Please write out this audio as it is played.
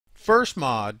First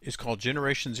mod is called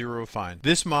Generation Zero Refine.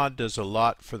 This mod does a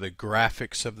lot for the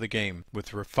graphics of the game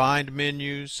with refined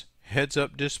menus,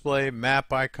 heads-up display,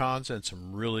 map icons, and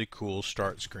some really cool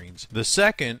start screens. The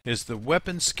second is the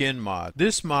weapon skin mod.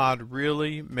 This mod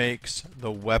really makes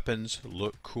the weapons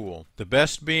look cool. The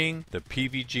best being the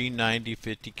PVG-90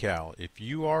 50 cal. If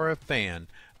you are a fan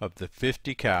of the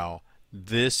 50 cal,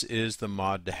 this is the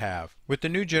mod to have. With the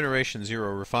new Generation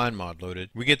Zero Refine mod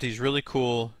loaded, we get these really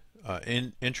cool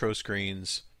intro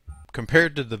screens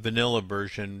compared to the vanilla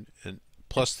version, and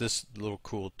plus this little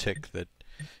cool tick that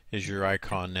is your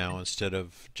icon now instead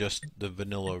of just the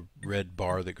vanilla red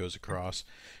bar that goes across.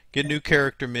 Get a new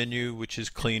character menu, which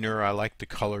is cleaner. I like the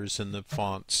colors and the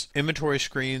fonts. Inventory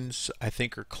screens I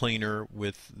think are cleaner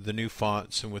with the new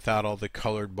fonts and without all the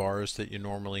colored bars that you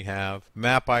normally have.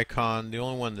 Map icon, the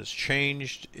only one that's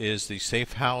changed is the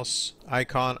safe house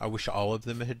icon. I wish all of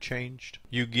them had changed.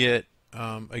 You get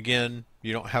again,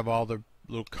 you don't have all the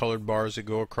little colored bars that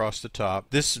go across the top.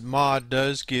 This mod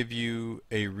does give you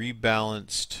a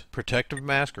rebalanced protective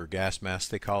mask, or gas mask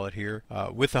they call it here,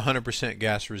 with 100%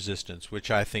 gas resistance, which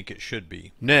I think it should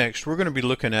be. Next, we're going to be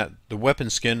looking at the weapon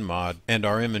skin mod and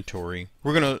our inventory.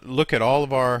 We're going to look at all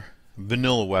of our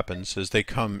vanilla weapons as they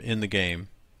come in the game,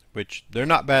 which they're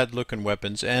not bad looking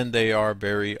weapons and they are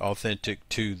very authentic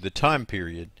to the time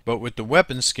period. But with the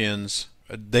weapon skins,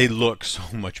 they look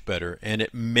so much better, and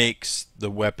it makes the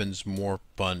weapons more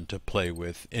fun to play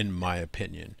with, in my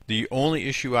opinion. The only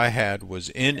issue I had was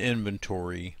in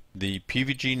inventory, the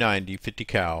PVG-90 50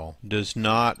 cal does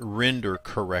not render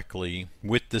correctly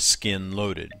with the skin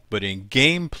loaded, but in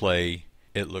gameplay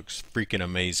it looks freaking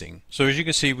amazing. So as you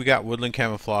can see, we got woodland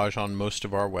camouflage on most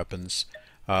of our weapons.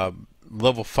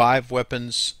 Level 5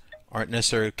 weapons aren't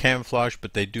necessarily camouflage,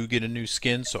 but they do get a new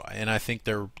skin, and I think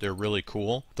they're really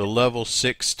cool. The level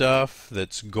 6 stuff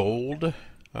that's gold,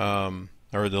 or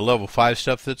the level 5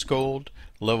 stuff that's gold,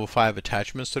 level 5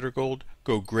 attachments that are gold,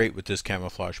 go great with this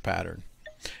camouflage pattern.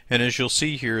 And as you'll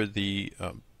see here, the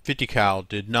 50 cal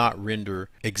did not render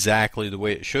exactly the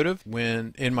way it should have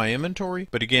when in my inventory,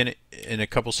 but again, in a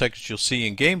couple seconds you'll see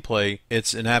in gameplay,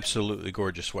 it's an absolutely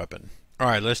gorgeous weapon.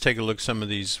 Alright, let's take a look at some of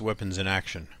these weapons in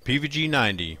action.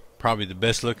 PVG-90. Probably the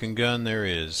best looking gun there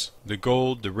is. The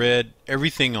gold, the red,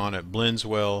 everything on it blends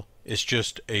well. It's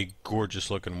just a gorgeous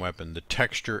looking weapon. The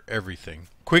texture, everything.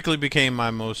 Quickly became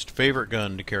my most favorite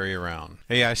gun to carry around.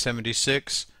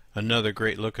 AI-76, another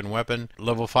great looking weapon.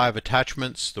 Level 5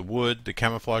 attachments, the wood, the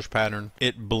camouflage pattern.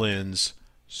 It blends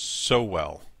so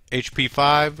well.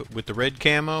 HP5 with the red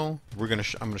camo. I'm going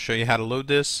to show you how to load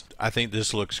this. I think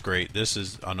this looks great. This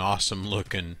is an awesome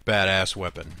looking badass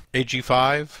weapon.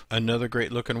 AG5, another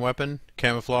great looking weapon.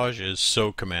 Camouflage is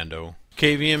so commando.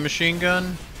 KVM machine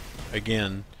gun,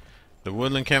 again, the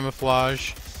woodland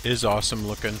camouflage is awesome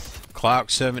looking. Clout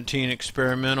 17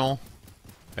 experimental,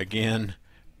 again,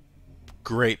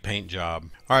 great paint job.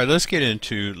 Alright, let's get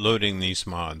into loading these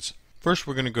mods. First,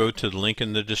 we're going to go to the link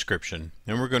in the description,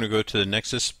 and we're going to go to the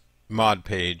Nexus mod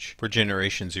page for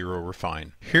Generation Zero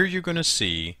Refine. Here you're going to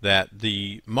see that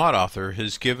the mod author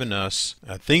has given us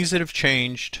things that have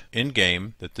changed in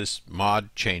game that this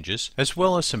mod changes, as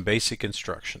well as some basic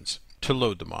instructions to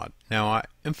load the mod. Now I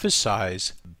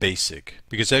emphasize basic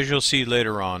because as you'll see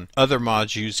later on, other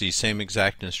mods use these same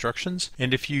exact instructions,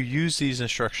 and if you use these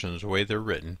instructions the way they're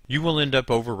written, you will end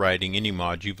up overriding any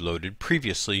mod you've loaded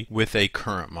previously with a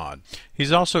current mod.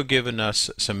 He's also given us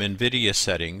some NVIDIA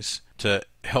settings to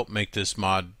help make this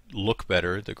mod look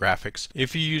better, the graphics.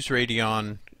 If you use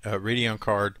Radeon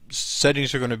card,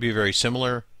 settings are going to be very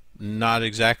similar, not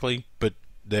exactly, but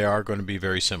they are going to be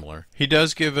very similar. He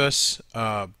does give us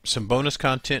some bonus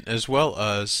content as well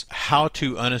as how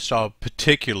to uninstall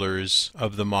particulars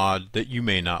of the mod that you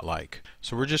may not like.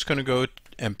 So we're just going to go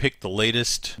and pick the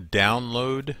latest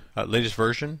latest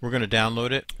version. We're going to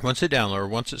download it. Once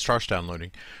it starts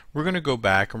downloading, we're going to go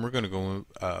back and we're going to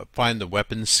go find the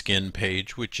weapon skin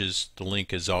page, which is, the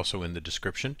link is also in the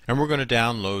description, and we're going to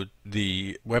download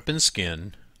the weapon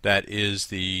skin that is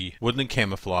the woodland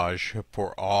camouflage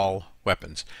for all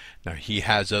weapons. Now he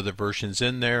has other versions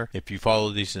in there. If you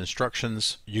follow these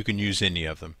instructions, you can use any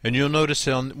of them. And you'll notice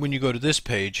when you go to this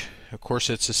page, of course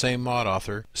it's the same mod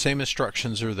author, same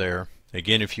instructions are there.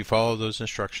 Again, if you follow those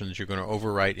instructions, you're going to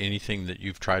overwrite anything that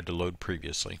you've tried to load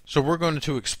previously. So we're going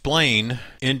to explain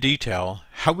in detail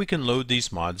how we can load these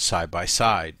mods side by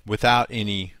side without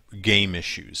any game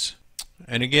issues.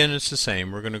 And again, it's the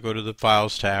same. We're going to go to the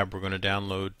Files tab. We're going to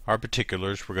download our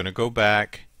particulars. We're going to go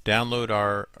back, download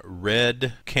our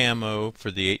red camo for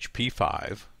the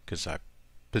HP5 because I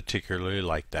particularly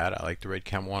like that. I like the red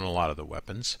camo on a lot of the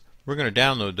weapons. We're going to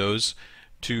download those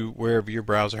to wherever your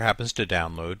browser happens to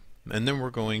download. and then we're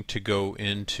going to go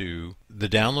into the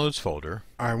downloads folder.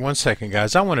 Alright, one second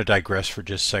guys, I want to digress for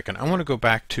just a second. I want to go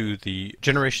back to the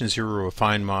Generation Zero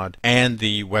Refine mod and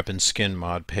the Weapon Skin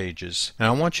mod pages. And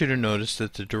I want you to notice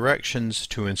that the directions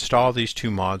to install these two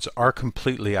mods are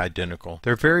completely identical.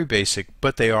 They're very basic,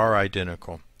 but they are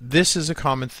identical. This is a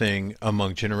common thing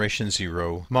among Generation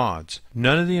Zero mods.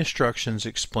 None of the instructions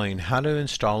explain how to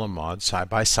install a mod side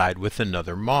by side with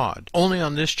another mod. Only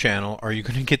on this channel are you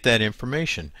going to get that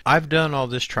information. I've done all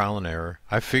this trial and error.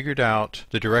 I've figured out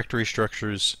the directory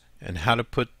structures and how to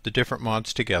put the different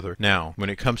mods together. Now, when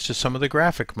it comes to some of the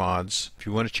graphic mods, if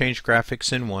you want to change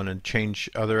graphics in one and change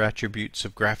other attributes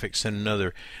of graphics in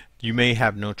another, you may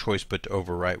have no choice but to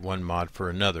overwrite one mod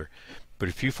for another. But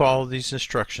if you follow these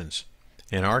instructions,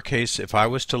 in our case, if I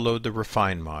was to load the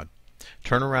Refine mod,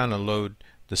 turn around and load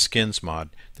the Skins mod,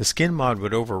 the Skin mod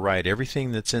would overwrite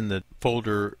everything that's in the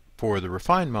folder for the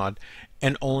Refine mod,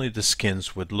 and only the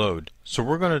skins would load. So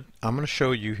I'm going to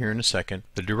show you here in a second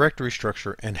the directory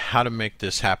structure and how to make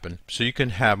this happen so you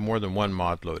can have more than one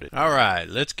mod loaded. Alright,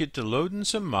 let's get to loading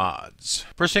some mods.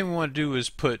 First thing we want to do is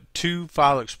put two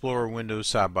File Explorer windows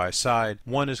side by side.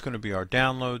 One is going to be our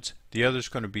downloads. The other is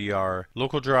going to be our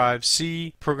local drive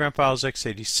C, program files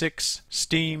x86,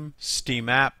 Steam, Steam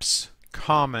apps,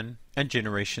 Common, and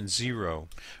Generation Zero.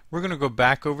 We're going to go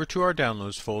back over to our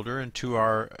downloads folder and to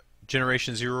our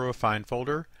Generation Zero Refine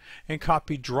folder and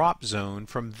copy drop zone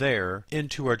from there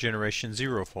into our Generation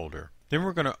Zero folder. Then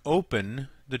we're going to open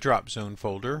the drop zone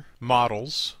folder,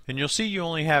 models, and you'll see you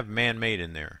only have man-made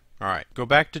in there. Alright, go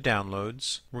back to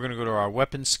downloads. We're going to go to our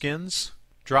weapon skins,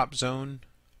 drop zone,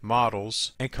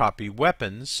 models, and copy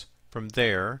weapons from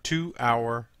there to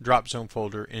our drop zone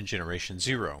folder in Generation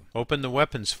Zero. Open the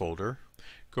weapons folder,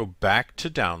 go back to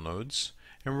downloads,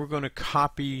 and we're going to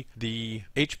copy the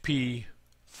HP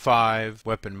 5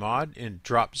 weapon mod in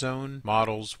drop zone,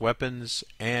 models, weapons,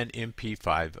 and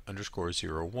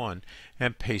MP5_01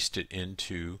 and paste it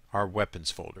into our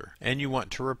weapons folder. And you want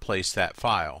to replace that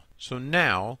file. So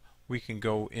now we can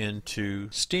go into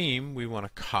Steam. We want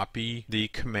to copy the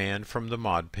command from the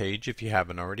mod page if you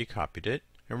haven't already copied it.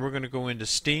 And we're going to go into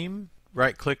Steam,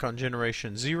 right click on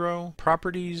Generation Zero,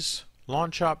 Properties,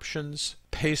 Launch Options,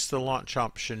 paste the launch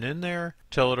option in there,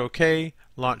 tell it OK,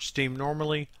 launch Steam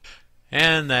normally.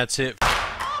 And that's it.